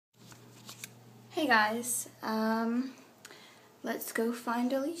Hey guys, let's go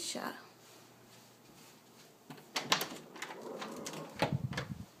find Alicia.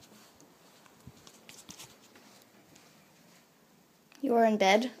 You are in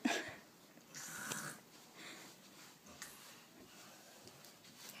bed?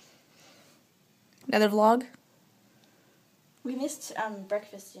 Another vlog? We missed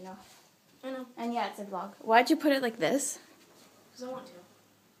breakfast, you know. I know. And yeah, it's a vlog. Why'd you put it like this? Because I want to.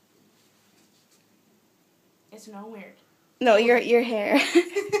 It's not weird. No, your hair.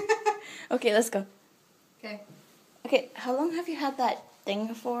 Okay, let's go. Okay. Okay, how long have you had that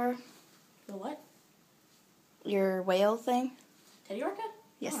thing for? The what? Your whale thing? Teddy Orca?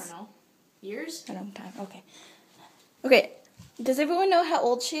 Yes. I don't know. Years? A long time, okay. Okay, does everyone know how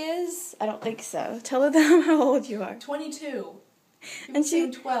old she is? I don't think so. Tell them how old you are. 22. And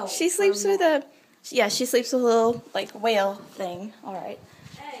she 12. She sleeps with a, yeah, she sleeps with a little, like, whale thing. All right.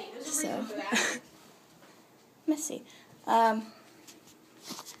 Hey, there's a reason for that. Messy.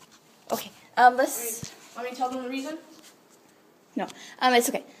 Okay, let's... Want me to tell them the reason? No, it's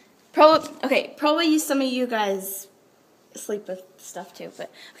okay. Probably some of you guys sleep with stuff too,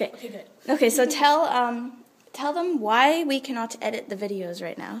 but okay. Okay, good. Okay, so tell them why we cannot edit the videos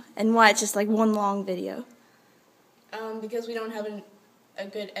right now, and why it's just like one long video. Because we don't have a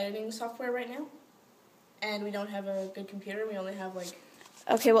good editing software right now, and we don't have a good computer. We only have like...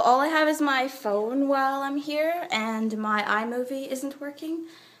 Okay, well all I have is my phone while I'm here, and my iMovie isn't working,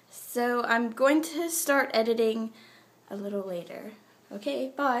 so I'm going to start editing a little later.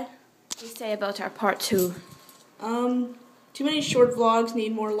 Okay, bye. What do you say about our part 2? Too many short vlogs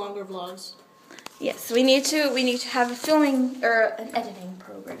need more longer vlogs. Yes, we need to have a filming or an editing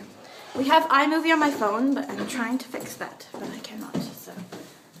program. We have iMovie on my phone, but I'm trying to fix that, but I cannot. So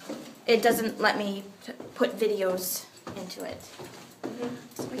it doesn't let me put videos into it.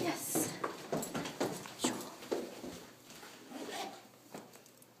 So yes. Sure.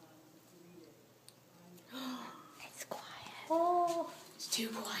 It's quiet. Oh, it's too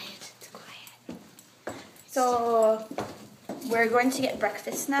quiet. It's quiet. So we're going to get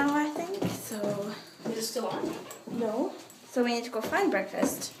breakfast now, I think. So Is it still on? no. So we need to go find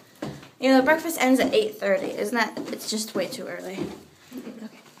breakfast. You know, breakfast ends at 8:30. Isn't that? It's just way too early.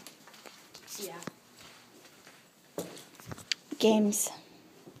 Okay. Yeah. Games.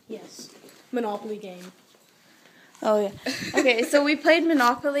 Yes. Monopoly game. Oh yeah. Okay, so we played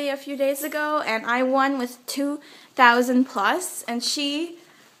Monopoly a few days ago, and I won with 2,000 plus, and she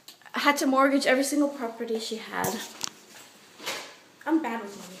had to mortgage every single property she had. I'm bad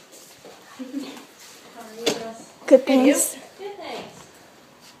with money. How are you, Jess? Good Hey, you? things. Good, thanks.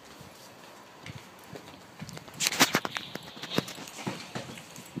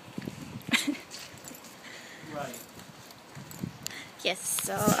 Right. Yes.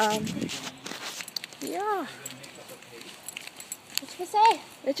 So yeah. What should we say?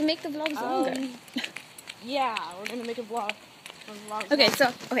 We have to make the vlogs longer. Yeah, we're gonna make a vlog. Okay,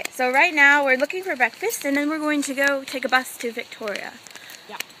 so right now we're looking for breakfast, and then we're going to go take a bus to Victoria.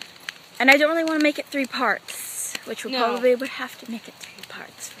 Yeah. And I don't really want to make it 3 parts, which we probably would have to make it 3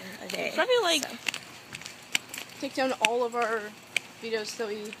 parts for a day. Probably like so. take down all of our videos that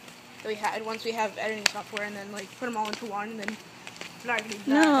we had once we have editing software, and then like put them all into one, and then not even do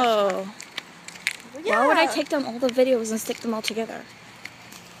that. No. Yeah. Why would I take down all the videos and stick them all together?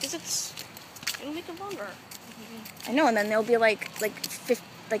 Because it'll make it longer. I know, and then there'll be like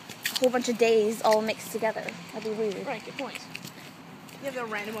a whole bunch of days all mixed together. That'd be weird. Right, good point. You have the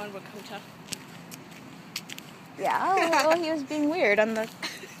random one with Kota. Yeah, well, he was being weird on the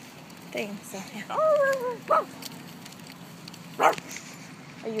thing, so yeah.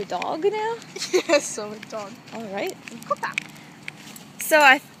 Are you a dog now? Yes, I'm a dog. Alright. Kota.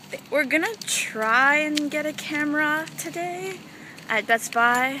 So we're gonna try and get a camera today at Best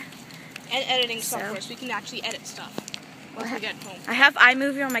Buy. And editing software, so we can actually edit stuff once we get home. I have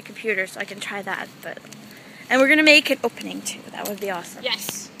iMovie on my computer, so I can try that. And we're gonna make an opening too. That would be awesome.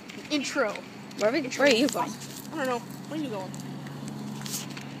 Yes. Intro. Where are you going? I don't know. Where are you going?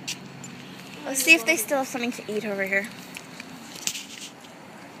 Let's see if they still have something to eat over here.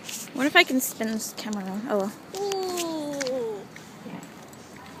 I wonder if I can spin this camera around. Oh well. Ooh.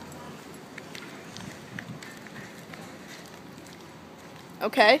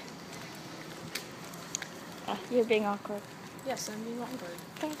 Okay. You're being awkward. Yes, I'm being awkward.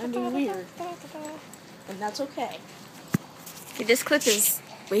 I'm being weird. And that's okay. Okay, this clip is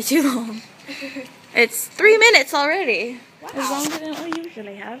way too long. It's 3 minutes already. Wow. As longer than we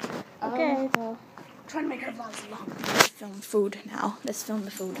usually have. Okay, well. Trying to make our vlogs longer. Let's film food now. Let's film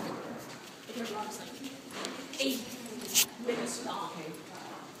the food. Make our vlogs like 8 minutes long.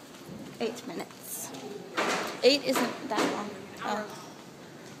 8 minutes. 8 isn't that long. Oh.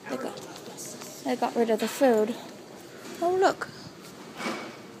 They got rid of the food. Oh, look.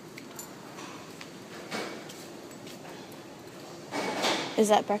 Is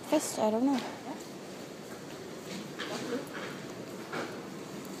that breakfast? I don't know.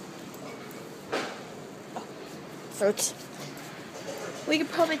 Oh, fruit. We could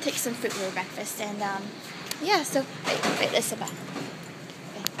probably take some fruit for breakfast, and yeah. So wait, listen back.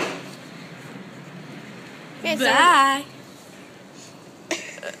 Okay, so, Bye.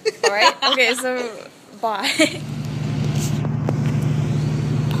 all right. Okay, so bye.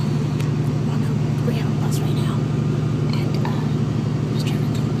 We're on a bus right now, and bus driver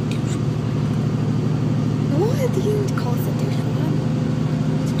told me douche. What do you call it? A douche one?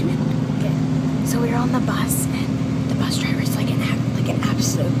 It's a douche one. Okay. So we were on the bus, and the bus driver's like an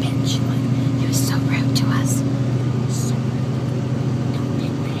absolute bitch. Like, he was so rude to us. So rude. Don't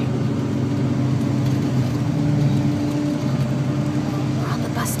get there. We're on the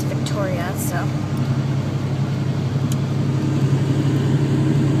bus to Victoria, so.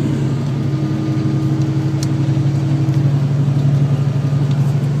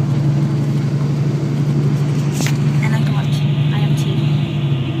 And I am tea.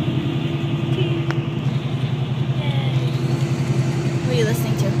 What are you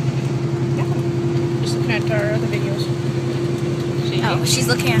listening to? Just looking at our other videos. See? Oh, she's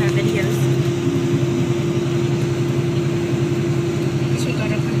looking at her videos. This one got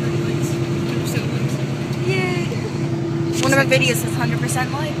 100 likes. 100% likes. Yay! One of our videos has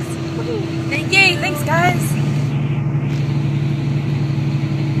 100% likes. Yay! Thanks, guys.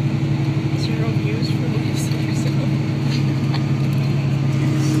 0 views for this episode.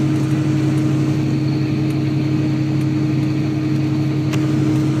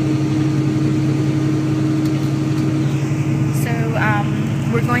 So,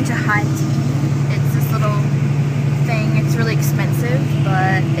 we're going to hide tea. It's this little thing. It's really expensive,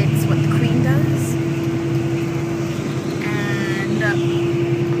 but it's what the Queen does. And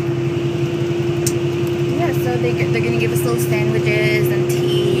yeah, so they're gonna give us little sandwiches and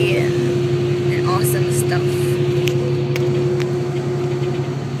tea and awesome stuff.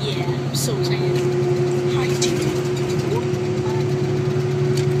 Yeah, I'm so excited. Hi, tea.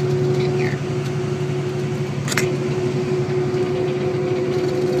 In here.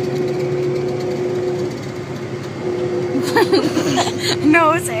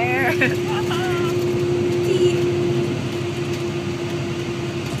 Nose hair.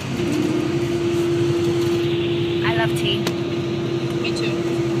 I love tea. Me too.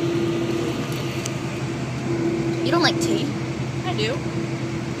 You don't like tea? I do.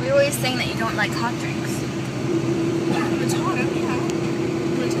 We're always saying that you don't like hot drinks. When it's hot out, yeah.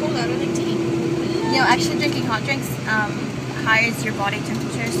 When it's cold out, I like tea. You know, actually drinking hot drinks higher your body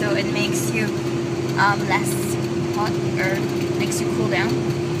temperature, so it makes you less hot, or makes you cool down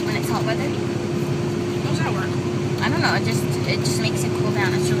when it's hot weather. How does that work? I don't know, it just makes you cool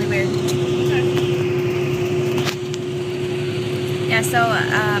down. It's really weird. Okay. Yeah, so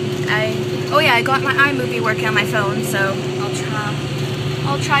I got my iMovie working on my phone, so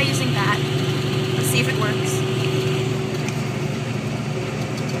I'll try using that. Let's see if it works.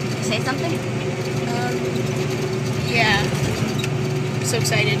 Say something? Yeah. I'm so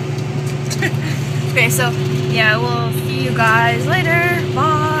excited. Okay, so yeah, we'll see you guys later.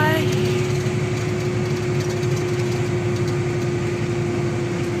 Bye.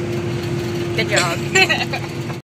 Good job.